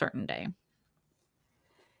time on a certain day.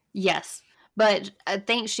 Yes, but I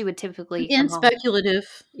think she would typically come speculative.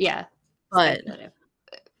 Home. Yeah, but speculative.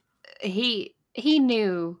 He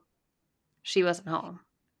knew she wasn't home,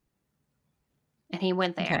 and he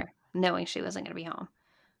went there knowing she wasn't going to be home.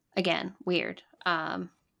 Again, weird. All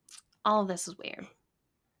of this is weird.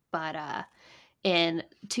 But in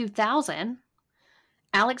 2000,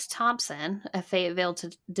 Alex Thompson, a Fayetteville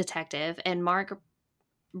detective, and Mark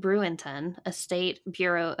Bruinton, a state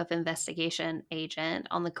Bureau of Investigation agent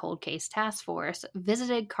on the cold case task force,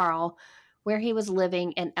 visited Carl where he was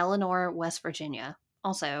living in Eleanor, West Virginia.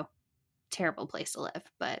 Also, terrible place to live,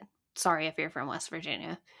 but Sorry if you're from West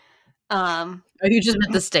Virginia. Oh, you just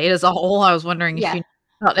meant the state as a whole? I was wondering if Yeah. you knew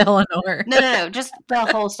about Illinois. No, just the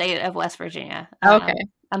whole state of West Virginia. Okay.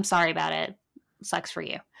 I'm sorry about it. Sucks for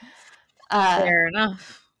you. Fair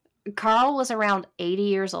enough. Carl was around 80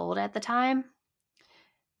 years old at the time,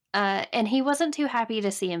 and he wasn't too happy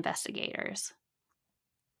to see investigators.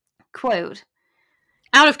 Quote,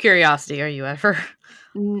 out of curiosity, are you ever?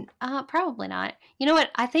 Probably not. You know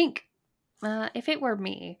what? I think if it were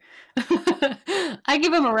me, I'd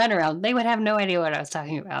give them a runaround. They would have no idea what I was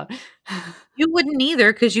talking about. You wouldn't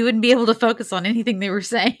either, because you wouldn't be able to focus on anything they were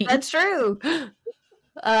saying. That's true.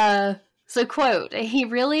 So, quote, he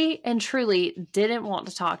really and truly didn't want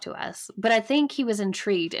to talk to us, but I think he was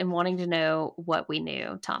intrigued and wanting to know what we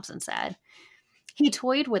knew, Thompson said. He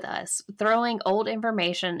toyed with us, throwing old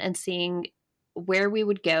information and seeing where we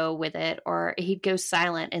would go with it, or he'd go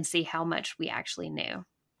silent and see how much we actually knew.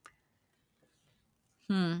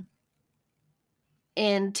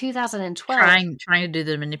 In 2012... Trying to do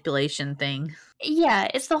the manipulation thing. Yeah,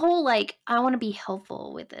 it's the whole, like, I want to be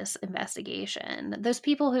helpful with this investigation. Those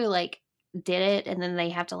people who, like, did it and then they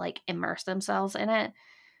have to, like, immerse themselves in it.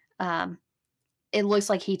 It looks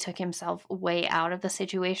like he took himself way out of the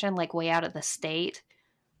situation, like, way out of the state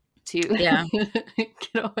to get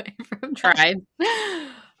away from Tried.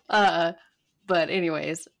 But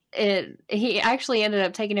anyways, he actually ended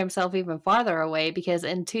up taking himself even farther away, because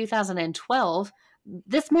in 2012,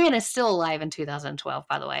 this man is still alive in 2012,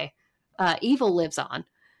 by the way. Evil lives on,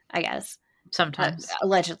 I guess. Sometimes.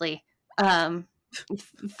 Allegedly.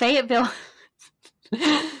 Fayetteville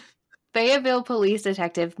police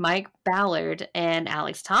detective Mike Ballard and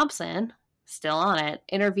Alex Thompson, still on it,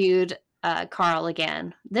 interviewed Carl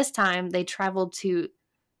again. This time they traveled to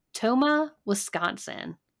Tomah,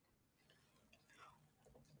 Wisconsin.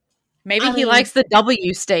 Maybe he likes the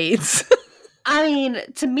W states. I mean,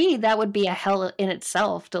 to me, that would be a hell in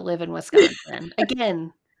itself to live in Wisconsin.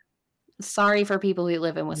 Again, sorry for people who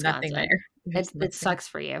live in Wisconsin. Nothing there. It sucks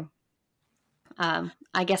for you.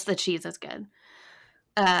 I guess the cheese is good.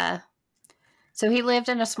 So he lived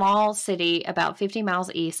in a small city about 50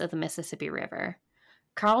 miles east of the Mississippi River.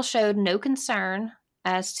 Carl showed no concern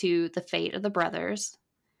as to the fate of the brothers,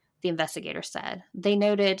 the investigator said. They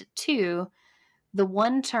noted, too, the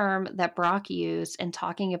one term that Brock used in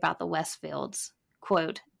talking about the Westfields,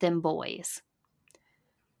 quote, them boys.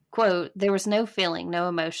 Quote, there was no feeling, no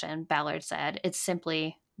emotion, Ballard said. It's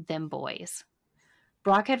simply them boys.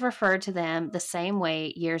 Brock had referred to them the same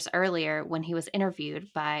way years earlier when he was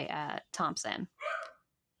interviewed by Thompson.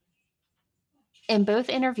 In both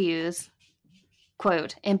interviews,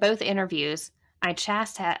 quote, in both interviews, I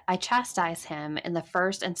chastised him in the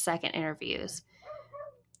first and second interviews.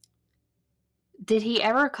 Did he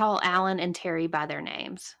ever call Alan and Terry by their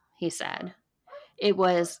names? He said. It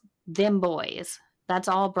was them boys. That's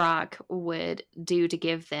all Brock would do to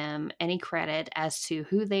give them any credit as to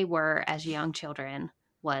who they were as young children,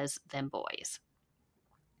 was them boys.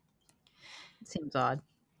 Seems odd.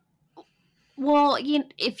 Well,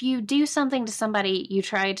 if you do something to somebody, you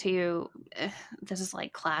try to, this is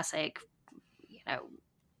like classic,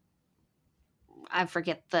 I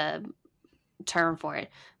forget the term for it,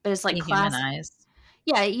 but it's like dehumanized.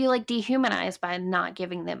 Yeah, you like dehumanize by not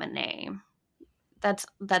giving them a name.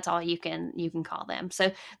 That's all you can call them.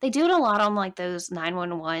 So they do it a lot on like those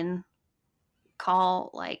 911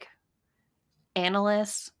 call like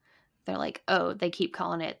analysts. They're like, oh, they keep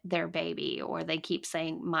calling it their baby, or they keep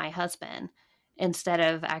saying my husband instead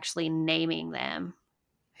of actually naming them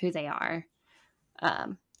who they are.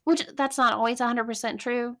 Which that's not always 100%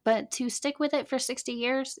 true, but to stick with it for 60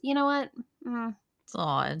 years, you know what? It's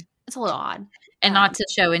odd. It's a little odd. And not to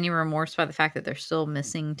show any remorse by the fact that they're still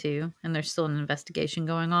missing too, and there's still an investigation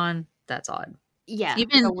going on. That's odd. Yeah,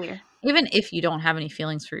 weird. Even if you don't have any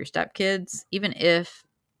feelings for your stepkids, even if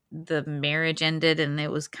the marriage ended and it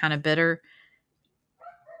was kind of bitter,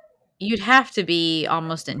 you'd have to be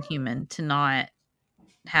almost inhuman to not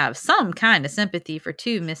have some kind of sympathy for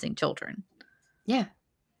two missing children. Yeah.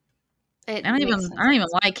 I don't even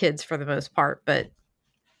like kids for the most part, but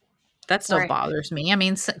that still bothers me. I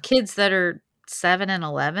mean, kids that are 7 and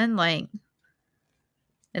 11, like,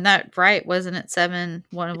 isn't that right? Wasn't it 7?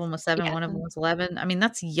 One of them was 7, One of them was 11. I mean,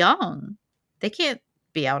 that's young. They can't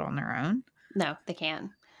be out on their own. No, they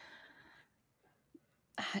can't.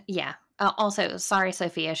 Yeah. Also, sorry,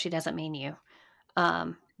 Sophia, she doesn't mean you. Nah,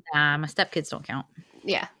 my stepkids don't count.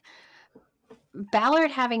 Yeah.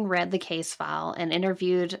 Ballard, having read the case file and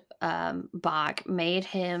interviewed Bach, made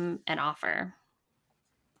him an offer.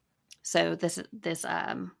 So this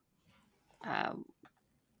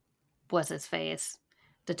was his face,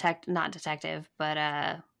 not detective,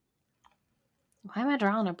 but Why am I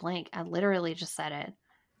drawing a blank? I literally just said it.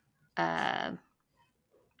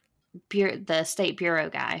 The state bureau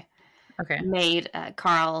guy made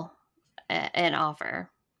Carl an offer.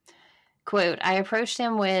 Quote, I approached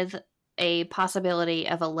him with a possibility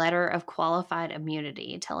of a letter of qualified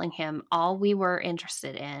immunity, telling him all we were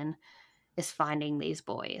interested in is finding these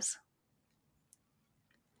boys.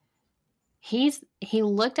 He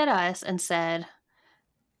looked at us and said,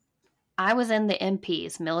 I was in the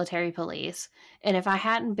MPs, military police, and if I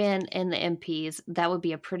hadn't been in the MPs, that would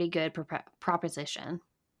be a pretty good proposition.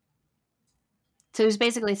 So he was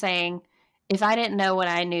basically saying, if I didn't know what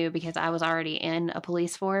I knew because I was already in a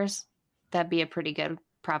police force, that'd be a pretty good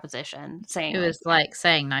proposition. Saying it was like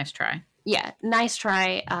saying, nice try. Yeah, nice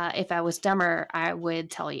try. If I was dumber, I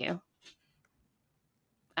would tell you.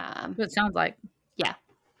 It sounds like. Yeah.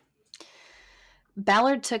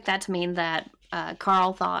 Ballard took that to mean that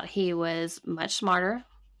Carl thought he was much smarter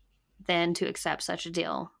than to accept such a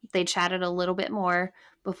deal. They chatted a little bit more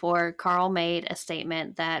before Carl made a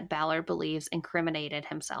statement that Ballard believes incriminated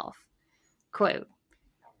himself. Quote,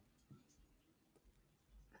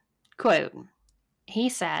 he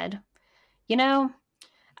said, you know,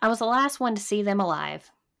 I was the last one to see them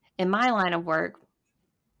alive. In my line of work,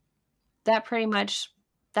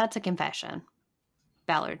 that's a confession,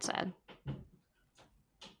 Ballard said.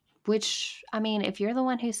 Which, I mean, if you're the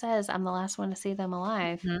one who says I'm the last one to see them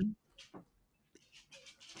alive,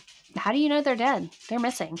 how do you know they're dead? They're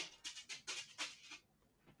missing.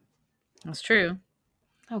 That's true.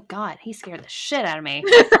 Oh, God. He scared the shit out of me.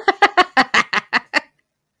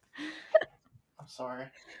 I'm sorry.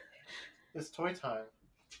 It's toy time.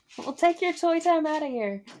 Well, take your toy time out of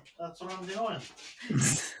here. That's what I'm doing.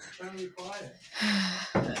 Trying to be quiet.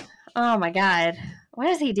 Oh, my God. Why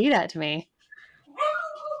does he do that to me?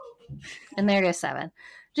 And there goes 7.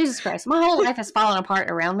 Jesus Christ. My whole life has fallen apart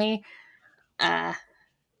around me.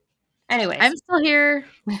 Anyways. I'm still here.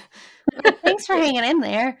 Thanks for hanging in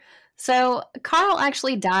there. So, Carl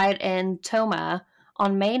actually died in Toma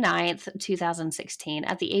on May 9th, 2016,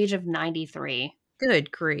 at the age of 93.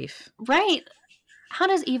 Good grief. Right? How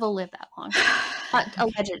does evil live that long?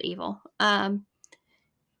 Alleged evil.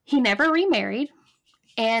 He never remarried,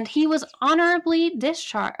 and he was honorably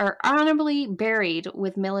discharged or honorably buried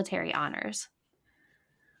with military honors.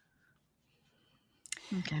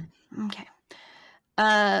 Okay.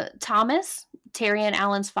 Thomas, Terry and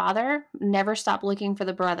Alan's father, never stopped looking for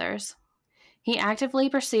the brothers. He actively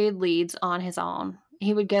pursued leads on his own.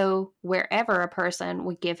 He would go wherever a person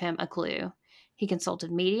would give him a clue. He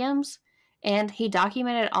consulted mediums, and he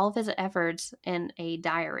documented all of his efforts in a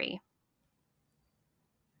diary.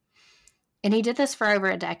 And he did this for over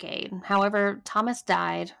a decade. However, Thomas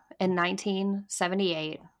died in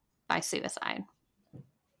 1978 by suicide.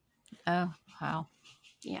 Oh, wow.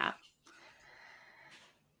 Yeah.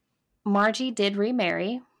 Margie did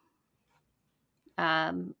remarry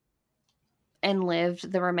and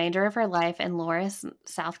lived the remainder of her life in Loris,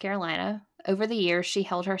 South Carolina. Over the years, she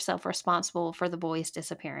held herself responsible for the boys'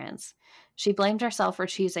 disappearance. She blamed herself for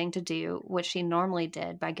choosing to do what she normally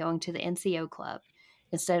did by going to the NCO club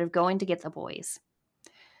instead of going to get the boys.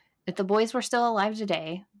 If the boys were still alive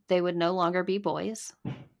today, they would no longer be boys.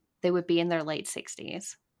 They would be in their late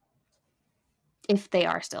 60s. If they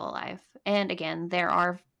are still alive. And again, there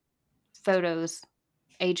are photos,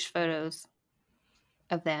 aged photos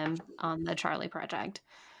of them on the Charlie Project.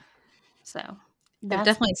 So it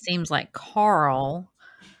definitely seems like Carl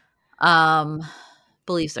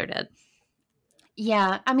believes they're dead.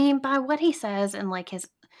 Yeah, I mean, by what he says and like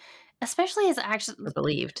especially his actions, or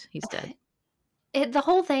believed he's dead. The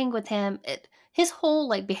whole thing with him, his whole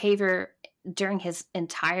like behavior during his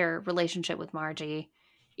entire relationship with Margie,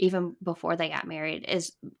 even before they got married,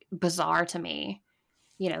 is bizarre to me.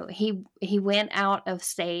 You know, he went out of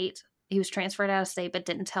state. He was transferred out of state, but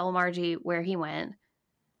didn't tell Margie where he went.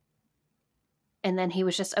 And then he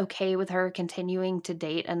was just okay with her continuing to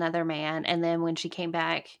date another man. And then when she came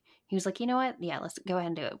back, he was like, you know what? Yeah, let's go ahead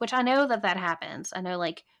and do it. Which I know that happens. I know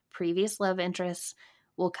like previous love interests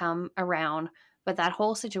will come around. But that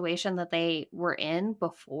whole situation that they were in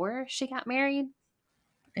before she got married.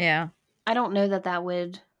 Yeah. I don't know that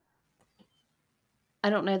would. I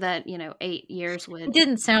don't know that, 8 years would. It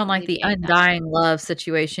didn't sound like the undying love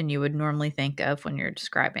situation you would normally think of when you're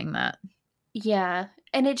describing that. Yeah.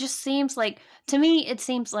 And it just seems like, to me, it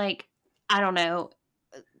seems like, I don't know,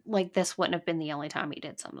 like this wouldn't have been the only time he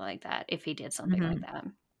did something like that, if he did something like that.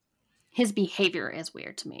 His behavior is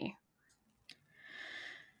weird to me.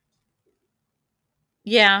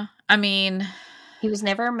 Yeah. I mean, he was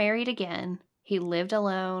never married again. He lived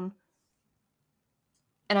alone.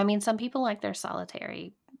 And I mean, some people like their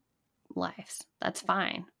solitary lives. That's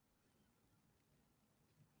fine.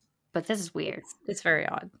 But this is weird. It's very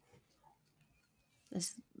odd. This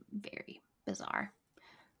is very bizarre.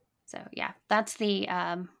 So, yeah, that's the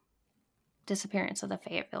disappearance of the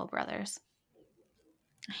Fayetteville brothers.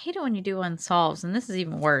 I hate it when you do unsolves, and this is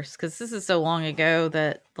even worse because this is so long ago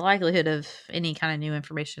that the likelihood of any kind of new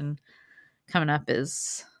information coming up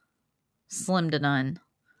is slim to none.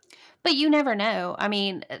 But you never know. I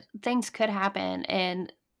mean, things could happen.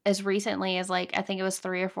 And as recently as, like, I think it was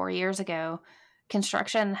 3 or 4 years ago,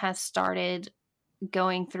 construction has started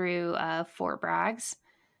going through Fort Bragg's.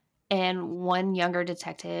 And one younger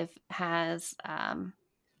detective has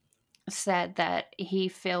said that he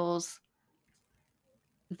feels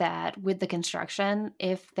that with the construction,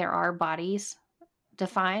 if there are bodies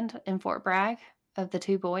defined in Fort Bragg of the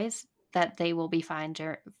 2 boys, that they will be found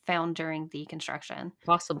during the construction.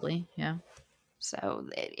 Possibly, yeah. So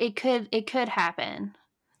it could happen.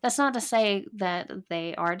 That's not to say that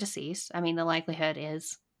they are deceased. I mean, the likelihood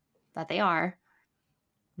is that they are.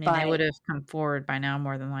 I mean, they would have come forward by now,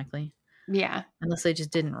 more than likely. Yeah. Unless they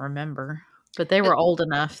just didn't remember. But they were old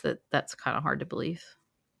enough that that's kind of hard to believe.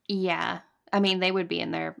 Yeah. I mean, they would be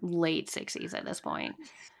in their late 60s at this point.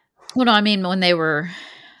 Well, no, I mean, when they were,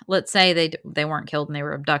 let's say they weren't killed and they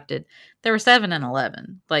were abducted, they were 7 and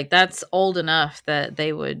 11. Like, that's old enough that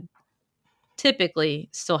they would typically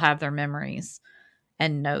still have their memories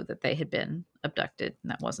and know that they had been abducted,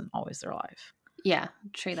 and that wasn't always their life. Yeah,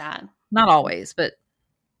 true that. Not always, but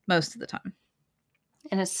most of the time.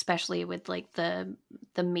 And especially with, like, the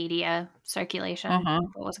media circulation of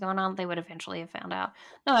what was going on, they would eventually have found out.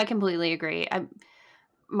 No, I completely agree.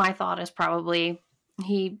 My thought is probably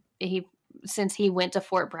he since he went to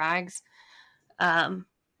Fort Bragg's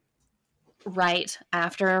right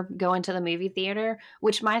after going to the movie theater,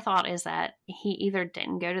 which my thought is that he either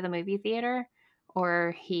didn't go to the movie theater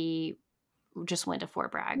or he just went to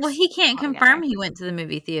Fort Bragg's. Well, he can't confirm he went to the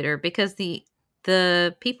movie theater because the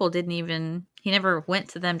people didn't even, he never went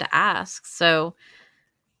to them to ask. So,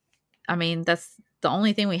 I mean, that's the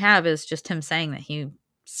only thing we have is just him saying that he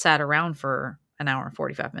sat around for an hour and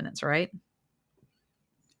 45 minutes, right?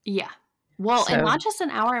 Yeah. Well, and not just an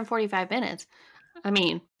hour and 45 minutes. I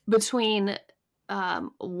mean, between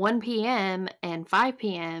 1 p.m. and 5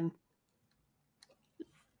 p.m.,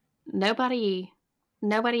 nobody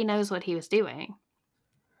knows what he was doing.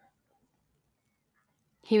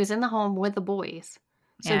 He was in the home with the boys.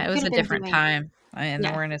 So yeah, it was a different time, and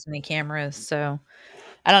there weren't as many cameras. So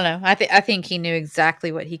I don't know. I think he knew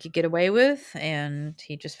exactly what he could get away with, and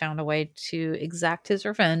he just found a way to exact his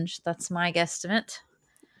revenge. That's my guesstimate.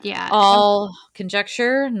 Yeah. All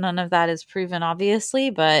conjecture. None of that is proven, obviously,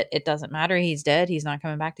 but it doesn't matter. He's dead. He's not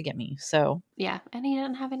coming back to get me. So yeah, and he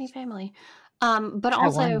didn't have any family. But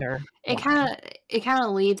also, it kind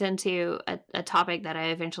of leads into a topic that I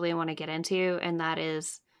eventually want to get into, and that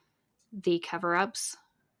is the cover-ups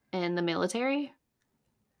in the military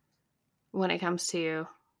when it comes to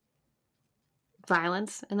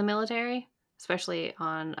violence in the military, especially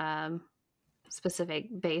on specific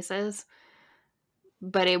bases.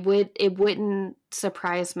 But it wouldn't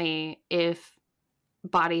surprise me if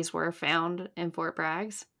bodies were found in Fort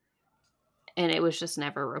Bragg's and it was just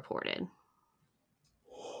never reported.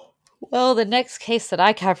 Well, the next case that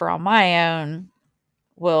I cover on my own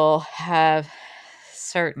will have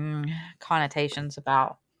certain connotations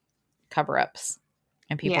about cover-ups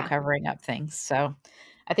and people covering up things. So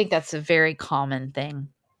I think that's a very common thing,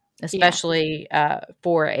 especially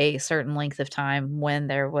for a certain length of time when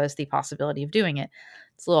there was the possibility of doing it.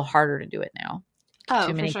 It's a little harder to do it now.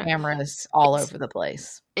 Too many cameras all over the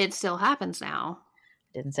place. It still happens now.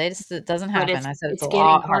 Didn't say it doesn't happen. I said it's a getting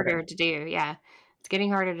lot harder to do. Yeah, it's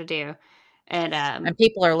getting harder to do, and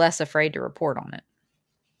people are less afraid to report on it.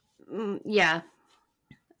 Yeah,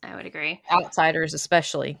 I would agree. Outsiders,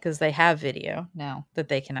 especially, because they have video now that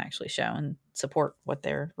they can actually show and support what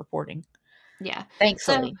they're reporting. Yeah,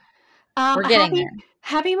 thankfully, so, we're getting there.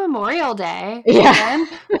 Happy Memorial Day! Yeah.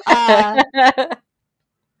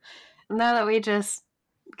 Now that we just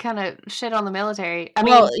kind of shit on the military, I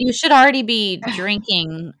mean, you should already be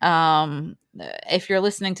drinking. If you're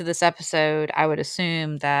listening to this episode, I would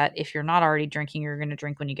assume that if you're not already drinking, you're going to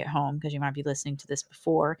drink when you get home because you might be listening to this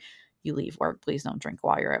before you leave work. Please don't drink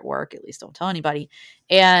while you're at work. At least don't tell anybody.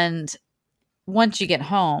 And once you get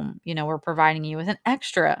home, we're providing you with an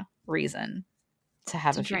extra reason to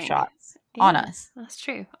have a few shots on us. That's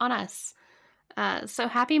true. On us. So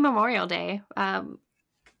happy Memorial Day.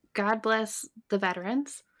 God bless the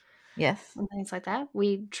veterans. Yes. And things like that.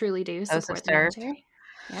 We truly do support the military.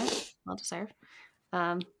 Yeah, well deserved.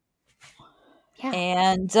 Yeah.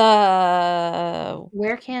 And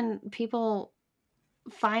where can people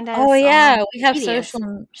find us? Oh yeah, on we have media?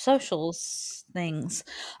 socials things.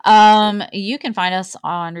 You can find us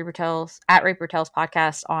on Reaper Tales at Reaper Tales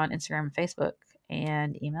Podcast on Instagram and Facebook,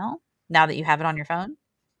 and email now that you have it on your phone.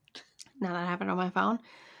 Now that I have it on my phone.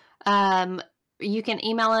 You can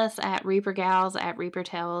email us at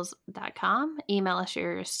reapergals@reapertales.com. Email us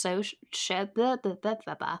your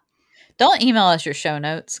Don't email us your show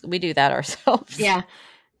notes. We do that ourselves. Yeah.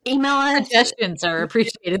 Email us Suggestions are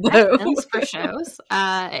appreciated though. for shows.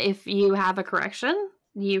 If you have a correction,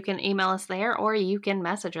 you can email us there, or you can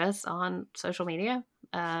message us on social media.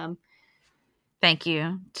 Thank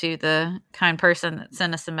you to the kind person that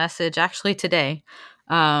sent us a message actually today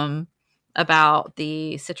about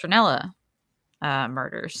the citronella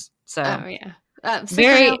murders. So oh yeah,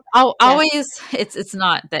 very always it's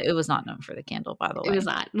not that it was not known for the candle, by the way. It was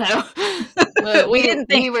not. No. we didn't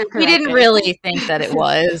really think that it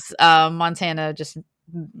was. Montana just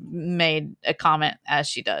made a comment as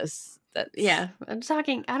she does. Yeah, I'm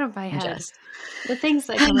talking out of my head. The things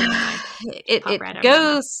that come in my mind.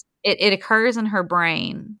 It occurs in her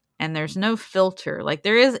brain, and there's no filter. Like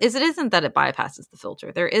it isn't that it bypasses the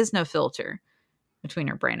filter. There is no filter between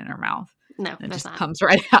her brain and her mouth. No, it just comes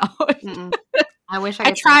right out. I wish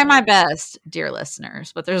I try my best, dear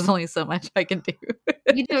listeners, but there's only so much I can do.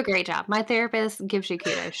 You do a great job. My therapist gives you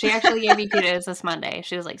kudos. She actually gave me kudos this Monday.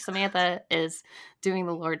 She was like, Samantha is doing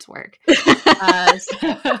the Lord's work.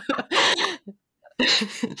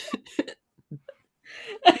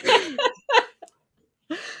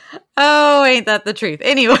 Oh, ain't that the truth?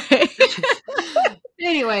 Anyways,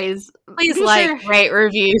 please rate,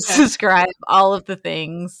 review, subscribe, all of the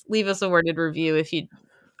things. Leave us a worded review if you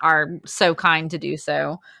are so kind to do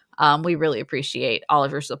so. We really appreciate all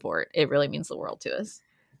of your support. It really means the world to us.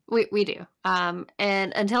 We do. And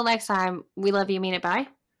until next time, we love you. Mean it. Bye.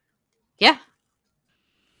 Yeah.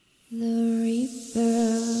 The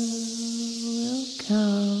Reaper will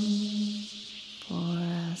come for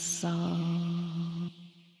us all.